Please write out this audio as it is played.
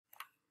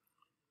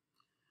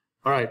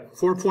All right,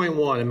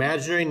 4.1,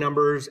 imaginary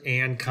numbers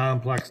and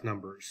complex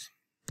numbers.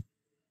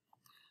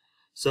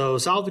 So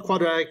solve the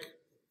quadratic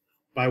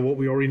by what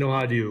we already know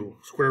how to do,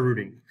 square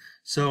rooting.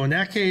 So in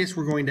that case,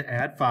 we're going to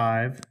add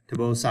 5 to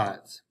both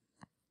sides.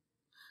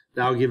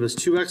 That will give us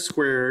 2x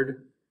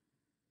squared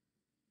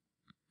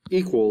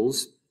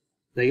equals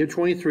negative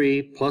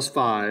 23 plus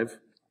 5.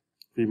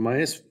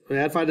 We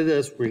add 5 to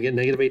this, we're going to get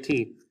negative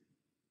 18.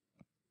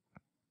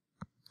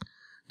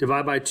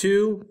 Divide by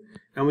 2,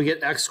 and we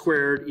get x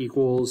squared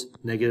equals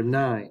negative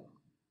 9.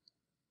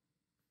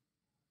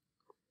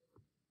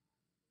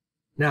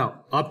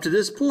 Now, up to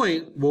this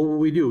point, what would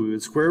we do? We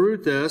would square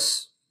root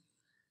this,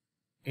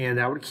 and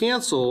that would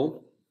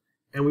cancel,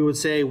 and we would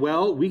say,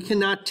 well, we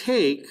cannot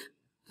take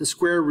the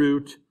square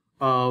root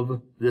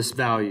of this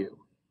value.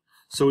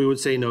 So we would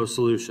say no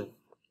solution.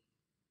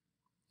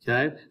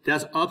 Okay?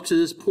 That's up to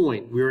this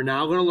point. We are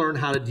now going to learn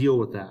how to deal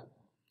with that.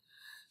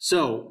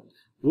 So,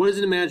 what is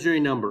an imaginary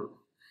number?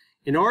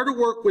 In order to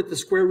work with the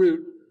square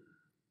root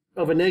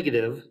of a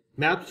negative,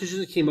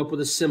 mathematicians came up with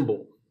a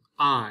symbol,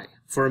 I,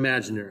 for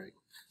imaginary.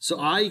 So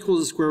I equals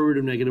the square root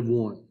of negative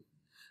 1.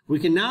 We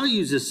can now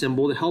use this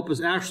symbol to help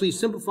us actually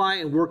simplify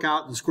and work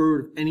out the square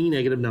root of any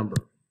negative number.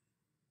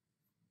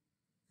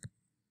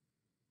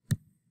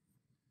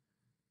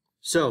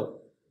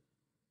 So,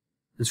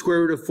 the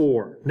square root of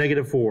 4,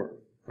 negative 4,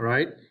 all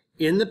right?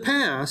 In the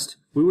past,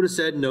 we would have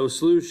said no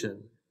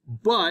solution,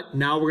 but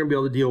now we're going to be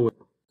able to deal with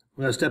it.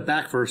 I'm going to step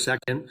back for a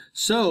second.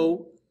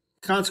 So,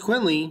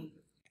 consequently,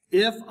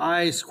 if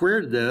I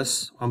squared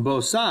this on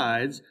both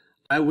sides,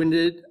 I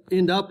would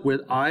end up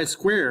with I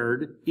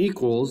squared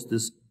equals,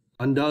 this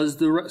undoes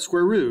the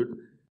square root,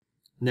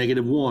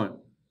 negative 1.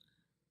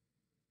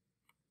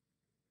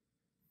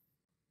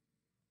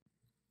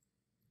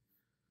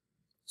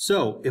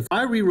 So, if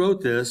I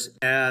rewrote this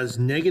as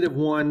negative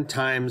 1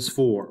 times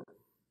 4,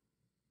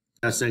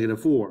 that's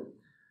negative 4.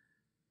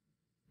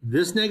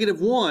 This negative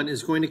 1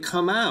 is going to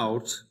come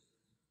out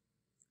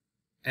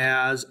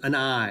as an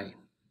I.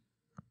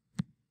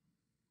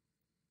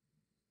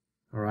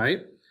 All right?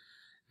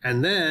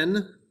 And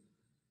then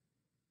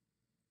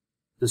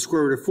the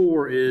square root of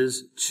 4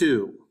 is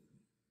 2.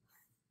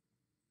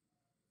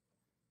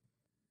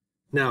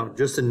 Now,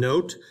 just a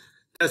note,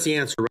 that's the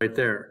answer right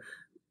there.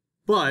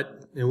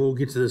 But, and we'll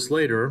get to this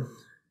later,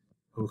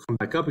 we'll come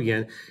back up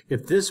again,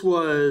 if this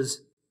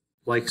was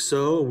like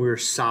so, we're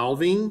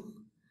solving,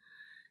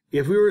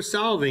 if we were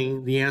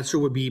solving, the answer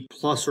would be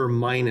plus or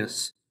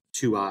minus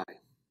 2i.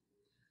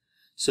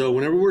 So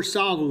whenever we're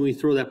solving, we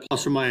throw that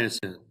plus or minus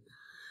in.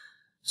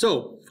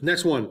 So,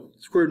 next one,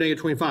 square root of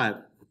negative 25.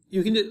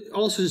 You can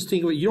also just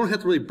think of it, you don't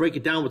have to really break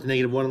it down with the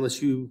negative 1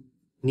 unless you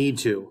need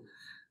to.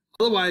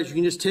 Otherwise, you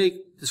can just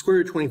take the square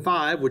root of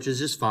 25, which is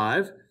just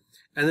 5,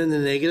 and then the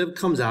negative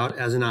comes out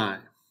as an I.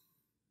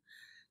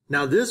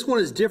 Now this one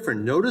is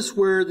different. Notice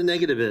where the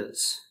negative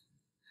is.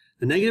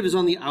 The negative is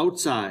on the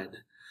outside.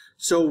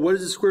 So what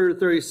is the square root of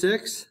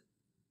 36?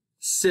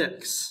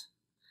 6.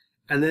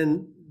 And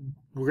then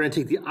we're going to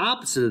take the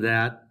opposite of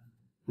that,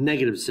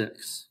 negative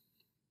 6.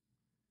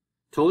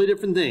 Totally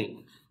different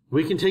thing.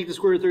 We can take the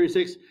square root of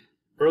 36.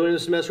 Earlier in the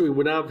semester, we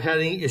would not have had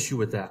any issue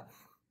with that.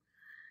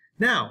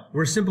 Now,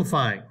 we're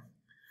simplifying.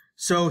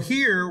 So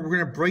here, we're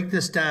going to break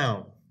this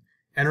down.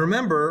 And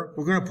remember,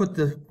 we're going to put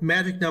the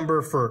magic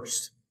number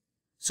first.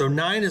 So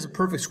 9 is a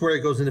perfect square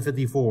that goes into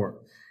 54.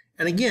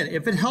 And again,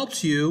 if it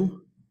helps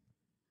you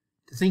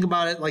to think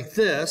about it like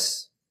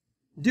this,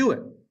 do it.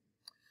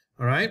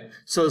 All right?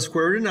 So the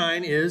square root of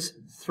 9 is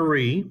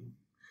 3.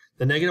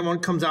 The negative 1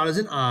 comes out as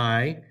an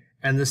I,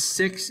 and the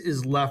 6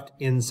 is left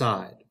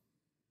inside.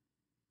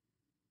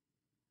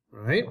 All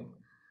right?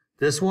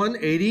 This one,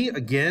 80,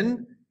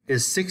 again,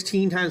 is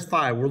 16 times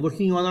 5. We're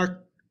looking on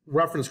our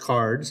reference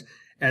cards,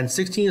 and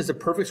 16 is the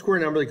perfect square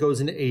number that goes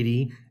into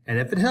 80, and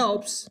if it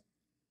helps,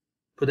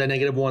 put that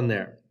negative 1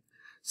 there.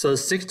 So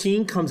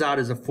 16 comes out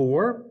as a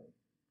 4,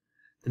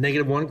 the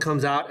negative 1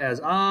 comes out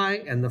as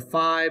I, and the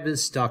 5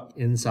 is stuck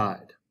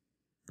inside.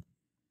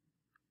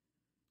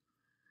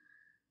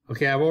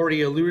 Okay, I've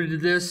already alluded to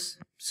this,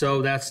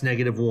 so that's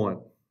negative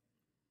 1.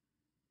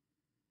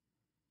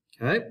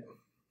 Okay.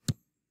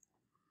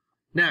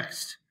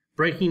 Next,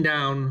 breaking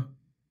down,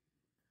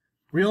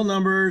 real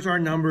numbers are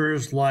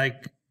numbers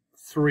like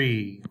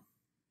 3,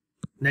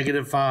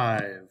 negative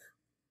 5,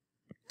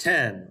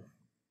 10.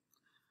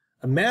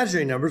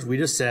 Imaginary numbers, we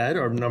just said,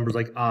 are numbers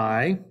like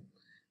I,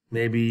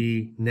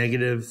 maybe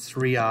negative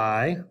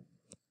 3i,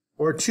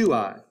 or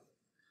 2i.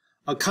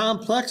 A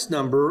complex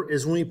number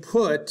is when we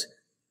put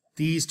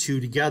these two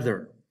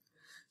together.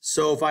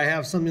 So if I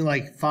have something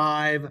like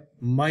 5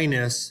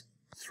 minus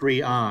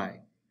 3i,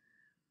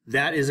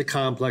 that is a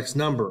complex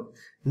number.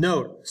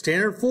 Note,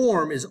 standard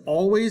form is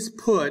always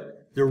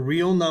put the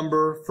real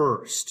number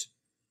first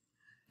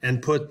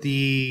and put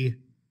the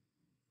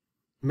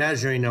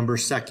imaginary number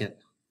second.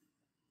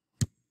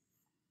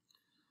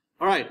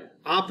 All right,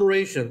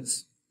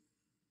 operations.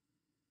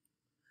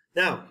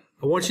 Now,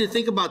 I want you to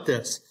think about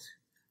this.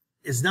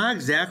 It's not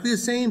exactly the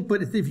same,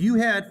 but if you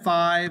had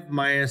 5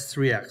 minus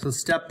 3x, let's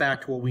step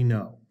back to what we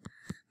know,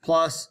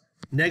 plus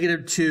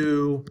negative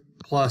 2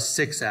 plus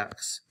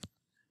 6x.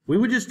 We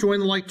would just join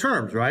the like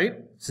terms, right?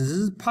 Since this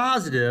is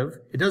positive,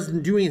 it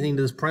doesn't do anything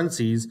to this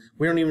parentheses.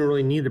 We don't even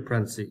really need the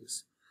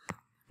parentheses.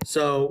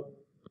 So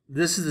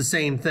this is the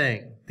same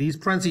thing. These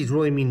parentheses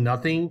really mean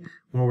nothing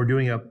when we're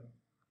doing an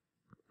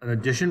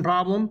addition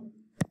problem.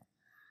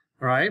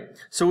 All right,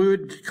 so we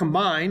would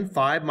combine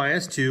 5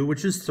 minus 2,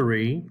 which is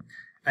 3,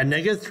 and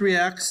negative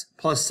 3x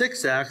plus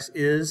 6x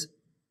is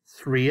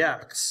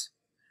 3x.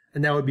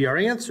 And that would be our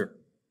answer.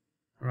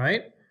 All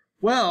right,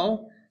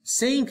 well,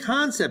 same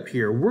concept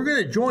here. We're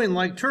going to join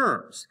like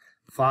terms.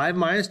 5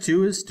 minus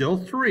 2 is still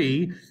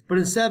 3, but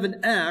instead of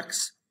an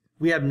x,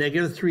 we have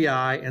negative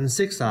 3i and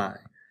 6i.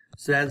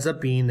 So that ends up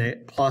being a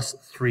plus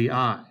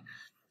 3i.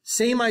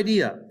 Same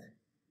idea.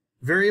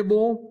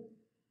 Variable,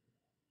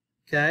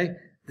 okay?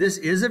 This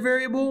is a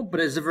variable, but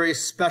it's a very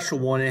special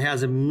one. It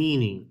has a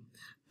meaning.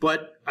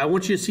 But I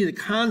want you to see the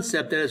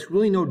concept that it's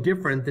really no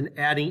different than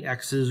adding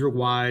x's or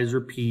y's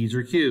or p's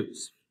or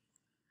q's.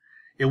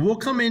 It will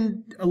come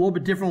in a little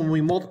bit different when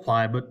we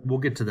multiply, but we'll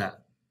get to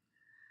that.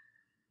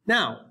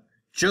 Now,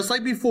 just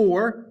like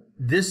before,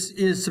 this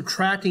is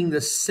subtracting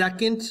the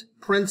second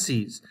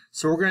parentheses.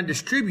 So we're going to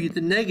distribute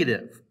the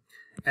negative.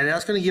 And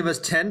that's going to give us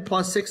 10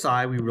 plus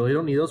 6i. We really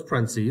don't need those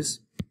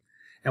parentheses.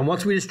 And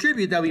once we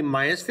distribute, that'll be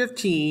minus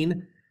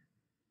 15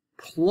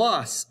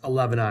 plus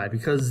 11i,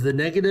 because the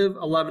negative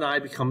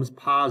 11i becomes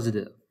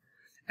positive.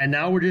 And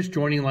now we're just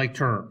joining like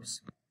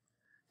terms.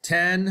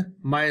 10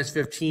 minus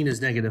 15 is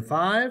negative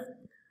 5.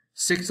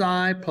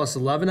 6i plus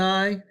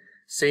 11i,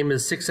 same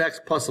as 6x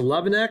plus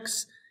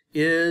 11x,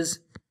 is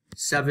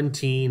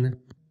 17i.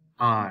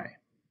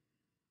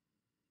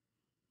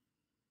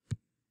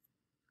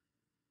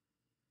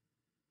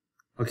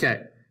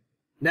 Okay,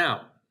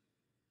 now,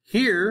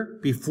 here,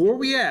 before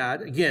we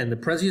add, again, the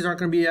parentheses aren't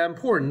going to be that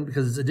important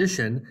because it's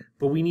addition,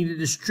 but we need to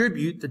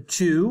distribute the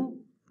 2.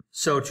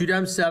 So 2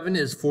 times 7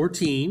 is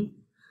 14.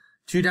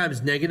 2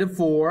 times negative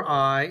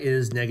 4i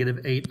is negative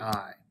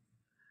 8i.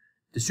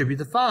 Distribute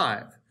the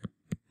 5.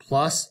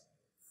 Plus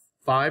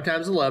 5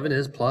 times 11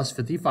 is plus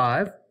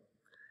 55.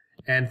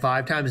 And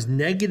 5 times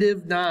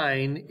negative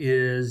 9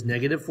 is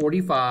negative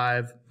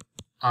 45i.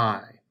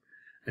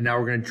 And now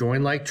we're going to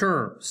join like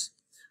terms.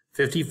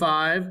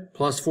 55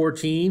 plus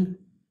 14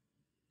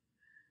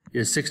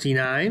 is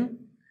 69.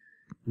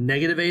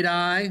 Negative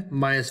 8i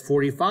minus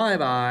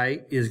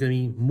 45i is going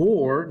to be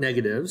more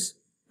negatives.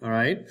 All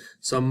right,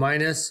 so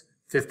minus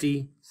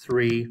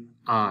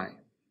 53i.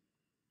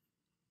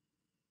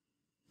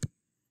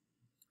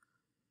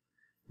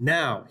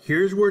 Now,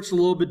 here's where it's a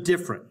little bit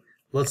different.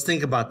 Let's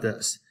think about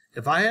this.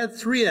 If I had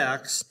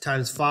 3x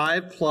times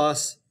 5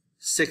 plus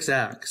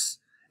 6x,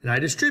 and I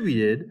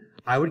distributed,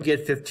 I would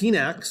get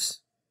 15x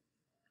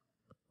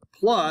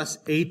plus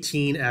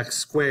 18x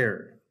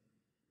squared.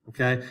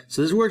 Okay,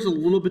 so this is where it's a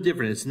little bit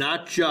different. It's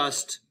not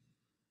just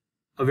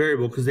a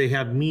variable because they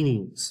have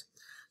meanings.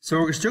 So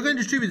we're still going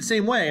to distribute the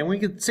same way, and we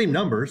get the same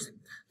numbers.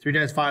 3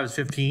 times 5 is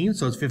 15,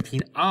 so it's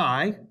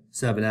 15i,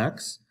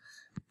 7x,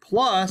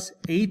 plus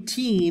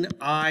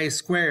 18i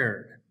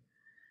squared.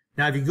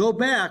 Now, if you go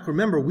back,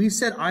 remember, we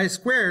said I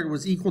squared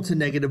was equal to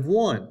negative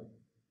 1.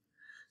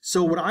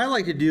 So what I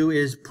like to do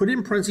is put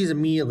in parentheses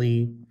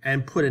immediately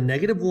and put a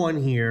negative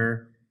 1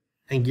 here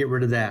and get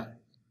rid of that.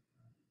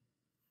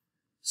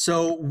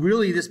 So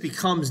really, this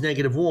becomes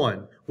negative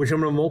 1, which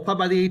I'm going to multiply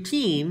by the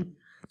 18.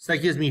 So that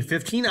gives me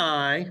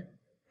 15i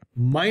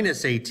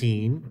minus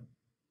 18.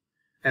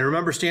 And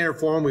remember, standard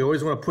form, we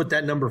always want to put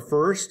that number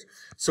first.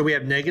 So we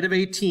have negative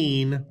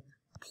 18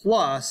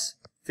 plus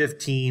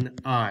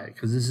 15i,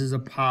 because this is a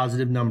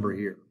positive number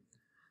here.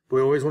 But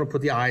we always want to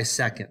put the I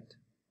second.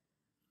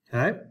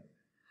 Okay?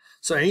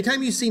 So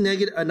anytime you see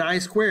an I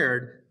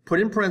squared, put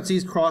in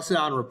parentheses, cross it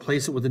out, and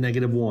replace it with a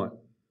negative 1.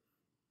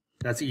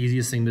 That's the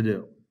easiest thing to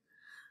do.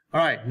 All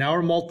right, now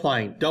we're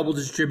multiplying, double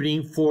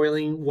distributing,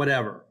 foiling,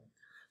 whatever.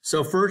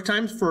 So first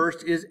times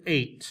first is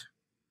 8.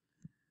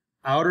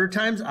 Outer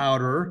times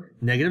outer,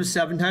 negative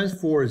 7 times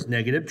 4 is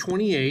negative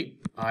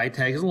 28. I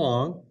tags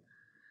along.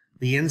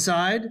 The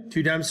inside,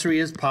 2 times 3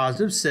 is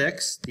positive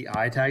 6. The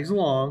I tags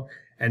along.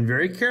 And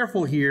very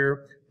careful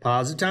here,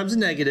 positive times a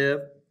negative.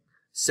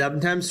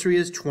 7 times 3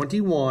 is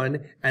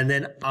 21. And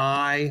then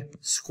I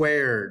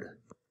squared.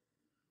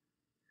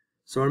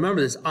 So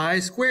remember, this I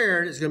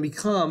squared is going to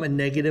become a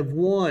negative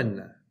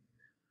 1.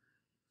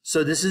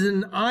 So this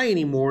isn't an I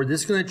anymore.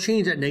 This is going to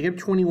change that negative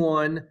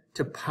 21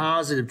 to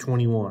positive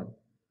 21.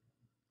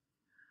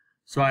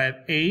 So I have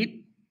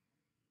 8.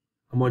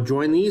 I'm going to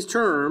join these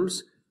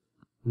terms.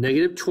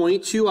 Negative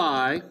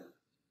 22i.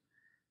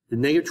 The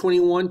negative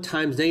 21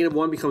 times negative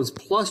 1 becomes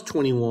plus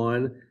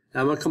 21. And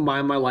I'm going to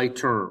combine my like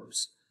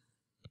terms.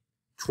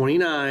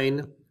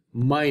 29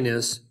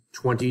 minus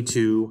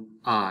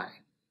 22i.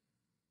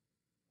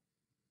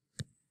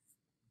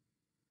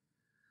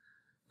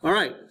 All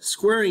right,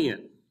 squaring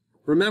it.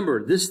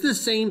 Remember, this is the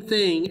same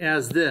thing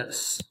as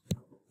this.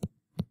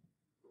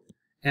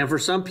 And for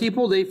some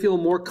people, they feel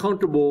more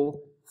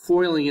comfortable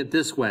foiling it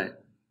this way.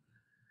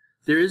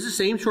 There is the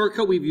same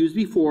shortcut we've used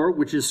before,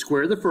 which is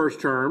square the first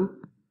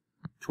term,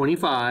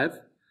 25.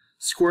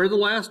 Square the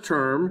last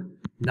term,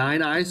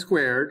 9i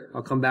squared.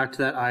 I'll come back to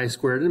that I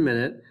squared in a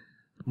minute.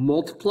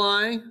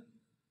 Multiply,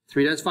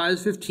 3 times 5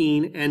 is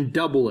 15, and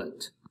double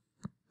it,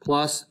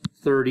 plus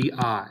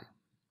 30i,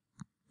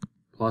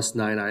 plus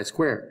 9i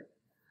squared.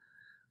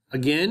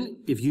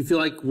 Again, if you feel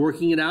like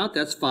working it out,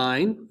 that's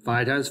fine.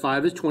 5 times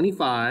 5 is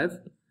 25.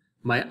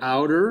 My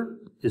outer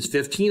is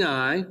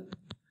 15i.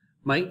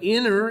 My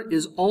inner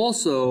is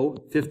also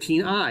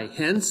 15i,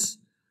 hence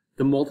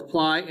the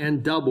multiply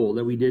and double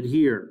that we did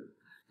here,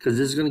 because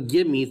this is going to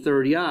give me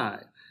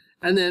 30i,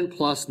 and then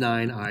plus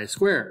 9i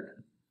squared.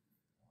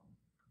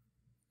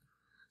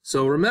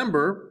 So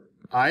remember,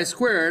 I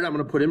squared, I'm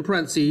going to put in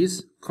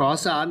parentheses,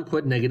 cross out and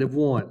put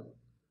 -1,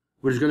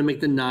 which is going to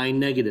make the 9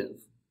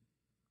 negative.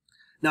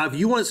 Now, if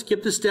you want to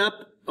skip the step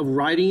of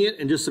writing it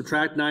and just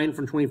subtract 9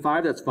 from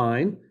 25, that's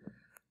fine.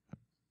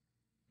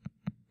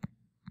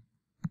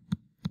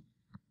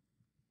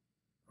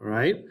 All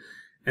right,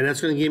 and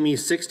that's going to give me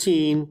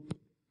 16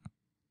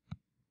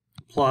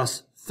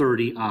 plus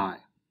 30i.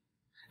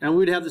 And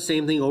we'd have the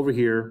same thing over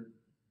here.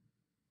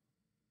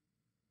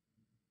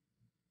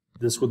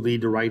 This would lead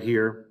to right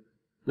here.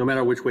 No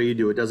matter which way you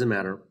do it, doesn't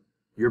matter.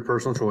 Your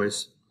personal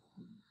choice.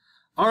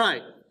 All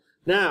right,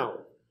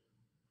 now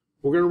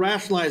we're going to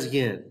rationalize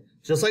again.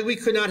 Just like we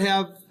could not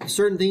have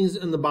certain things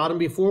in the bottom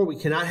before, we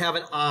cannot have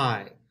an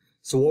I.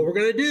 So what we're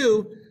going to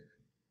do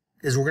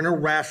is we're going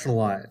to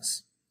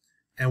rationalize.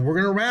 And we're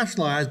going to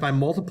rationalize by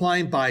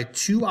multiplying by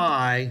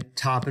 2i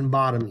top and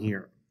bottom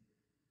here.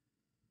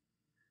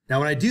 Now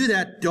when I do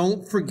that,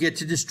 don't forget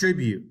to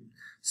distribute.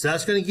 So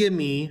that's going to give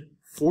me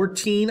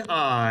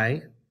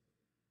 14i,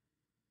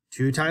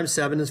 2 times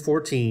 7 is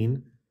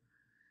 14,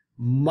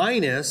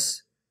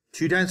 minus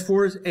 2 times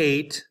 4 is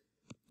 8,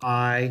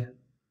 I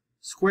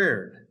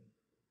squared,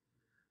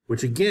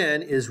 which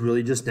again is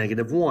really just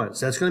 -1.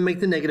 So that's going to make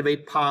the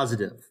 -8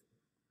 positive.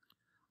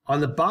 On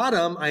the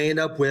bottom, I end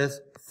up with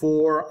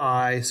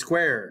 4i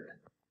squared.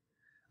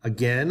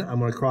 Again, I'm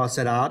going to cross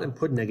that out and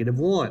put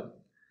 -1.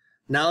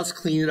 Now let's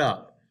clean it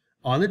up.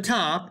 On the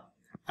top,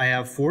 I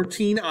have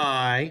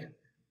 14i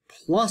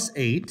plus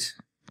 8,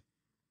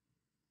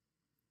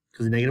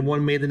 because the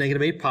 -1 made the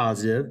 -8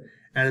 positive.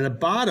 And at the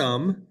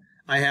bottom,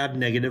 I have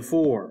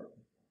 -4.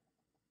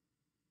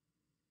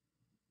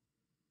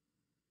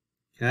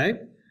 Okay?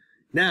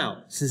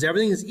 Now, since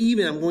everything is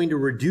even, I'm going to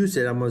reduce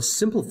it. I'm going to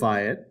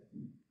simplify it.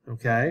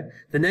 Okay?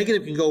 The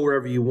negative can go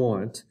wherever you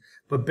want.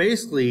 But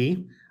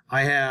basically,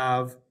 I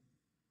have,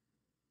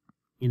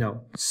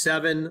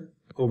 7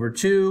 over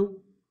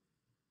 2.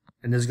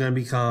 And this is going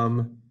to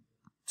become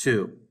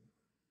 2.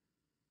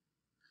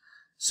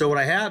 So what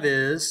I have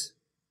is,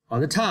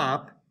 on the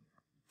top,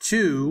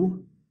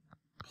 2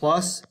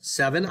 plus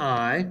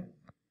 7i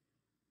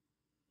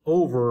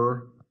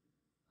over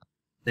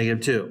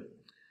 -2.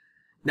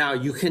 Now,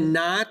 you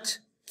cannot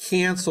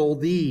cancel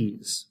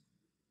these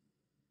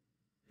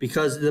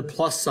because of the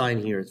plus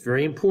sign here. It's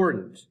very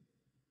important.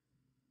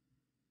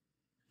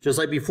 Just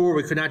like before,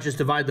 we could not just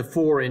divide the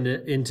 4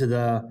 into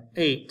the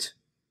 8.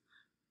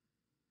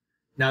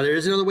 Now, there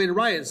is another way to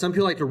write it. Some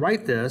people like to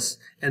write this,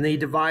 and they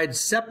divide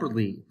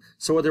separately.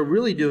 So what they're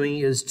really doing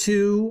is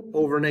 2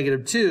 over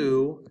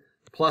 -2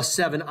 plus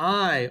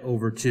 7i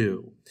over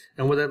 2.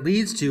 And what that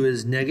leads to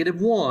is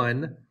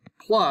 -1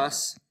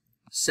 plus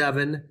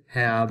 7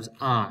 halves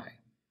I,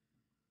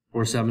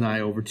 or 7i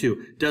over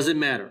 2. Doesn't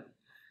matter.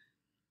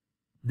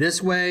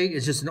 This way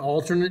is just an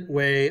alternate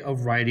way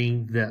of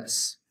writing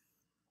this.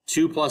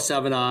 2 plus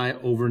 7i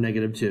over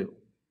 -2.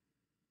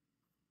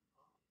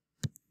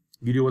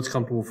 You do what's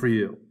comfortable for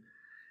you.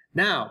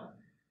 Now,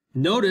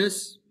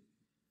 notice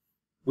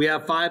we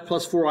have 5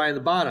 plus 4i on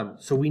the bottom,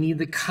 so we need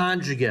the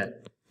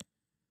conjugate.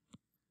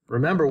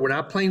 Remember, we're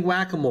not playing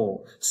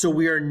whack-a-mole, so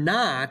we are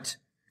not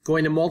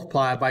going to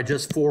multiply by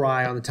just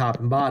 4i on the top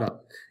and bottom.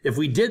 If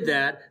we did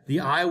that, the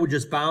I would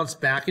just bounce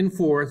back and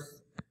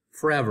forth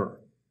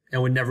forever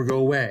and would never go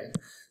away.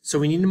 So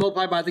we need to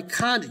multiply by the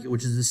conjugate,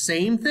 which is the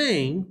same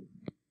thing,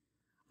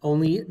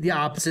 only the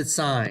opposite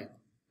sign.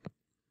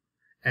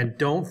 And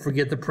don't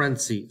forget the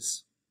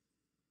parentheses.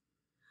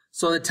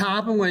 So on the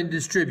top, I'm going to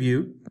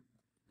distribute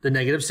the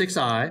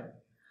 -6i.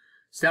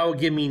 So that will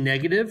give me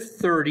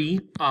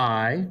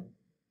 -30i.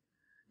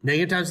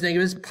 Negative times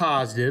negative is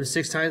positive.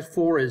 6 times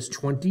 4 is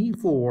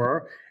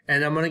 24.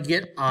 And I'm going to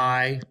get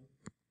I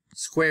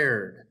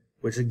squared,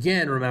 which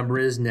again, remember,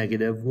 is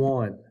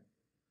 -1.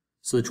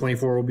 So the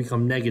 24 will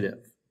become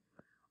negative.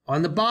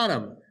 On the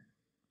bottom,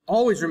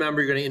 always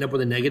remember you're going to end up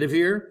with a negative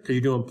here because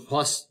you're doing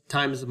plus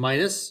times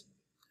minus.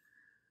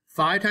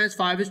 5 times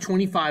 5 is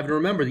 25. And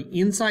remember, the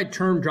inside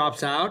term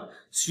drops out,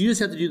 so you just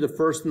have to do the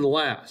first and the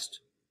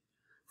last.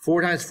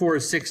 4 times 4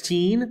 is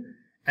 16,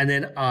 and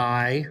then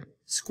I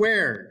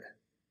squared,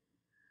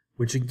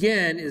 which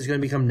again is going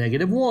to become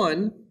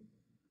 -1.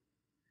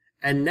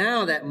 And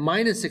now that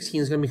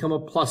 -16 is going to become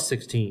a plus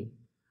 16.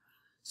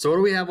 So what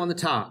do we have on the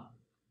top?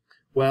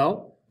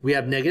 Well, we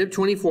have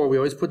 -24. We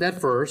always put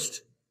that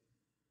first.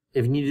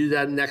 If you need to do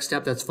that in the next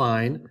step, that's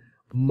fine.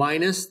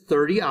 Minus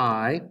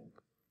 30i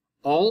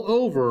all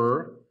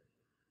over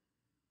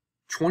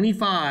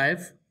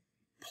 25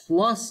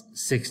 plus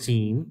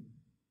 16,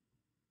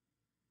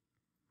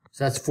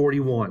 so that's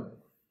 41.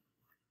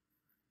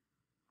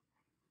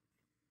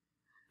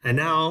 And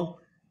now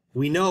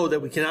we know that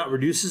we cannot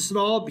reduce this at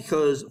all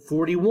because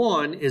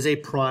 41 is a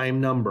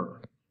prime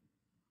number.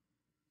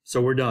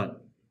 So we're done.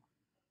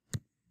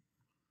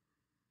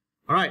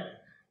 All right,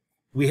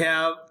 we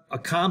have a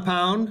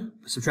compound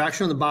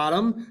subtraction on the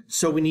bottom,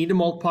 so we need to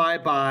multiply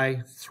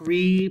by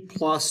 3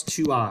 plus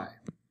 2i,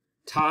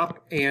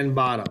 top and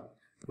bottom.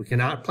 We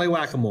cannot play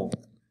whack-a-mole.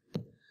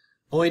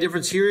 Only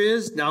difference here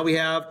is now we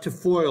have to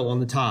FOIL on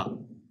the top,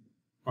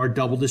 or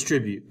double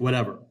distribute,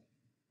 whatever.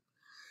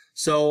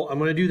 So I'm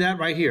going to do that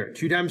right here.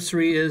 2 times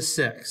 3 is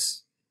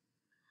 6.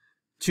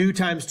 2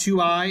 times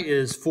 2i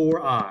is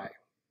 4i.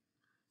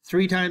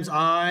 3 times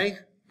i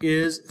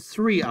is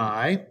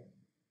 3i.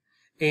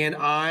 And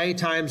I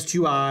times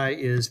 2i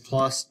is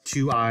plus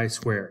 2i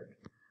squared,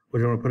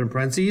 which I'm going to put in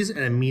parentheses and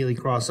immediately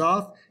cross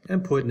off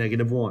and put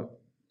 -1.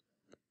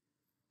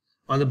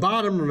 On the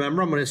bottom,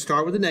 remember, I'm going to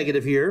start with a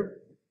negative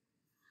here.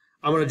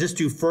 I'm going to just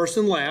do first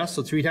and last,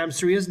 so 3 times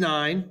 3 is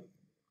 9.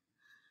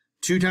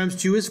 2 times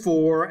 2 is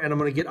 4, and I'm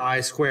going to get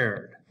I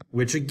squared,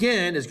 which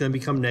again is going to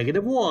become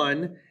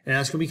 -1, and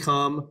that's going to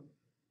become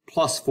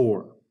plus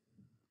 4.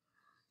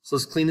 So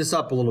let's clean this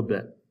up a little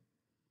bit.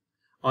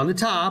 On the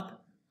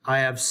top, I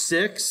have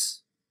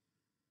 6.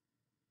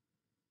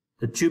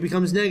 The 2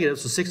 becomes negative,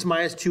 so 6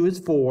 minus 2 is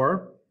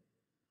 4.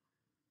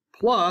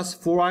 Plus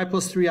 4i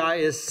plus 3i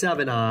is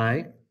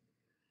 7i.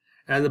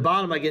 And at the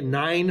bottom, I get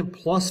 9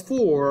 plus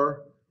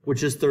 4,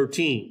 which is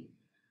 13.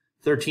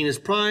 13 is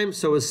prime,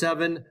 so is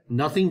 7.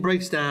 Nothing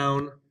breaks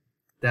down.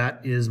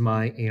 That is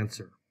my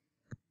answer.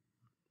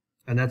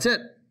 And that's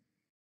it.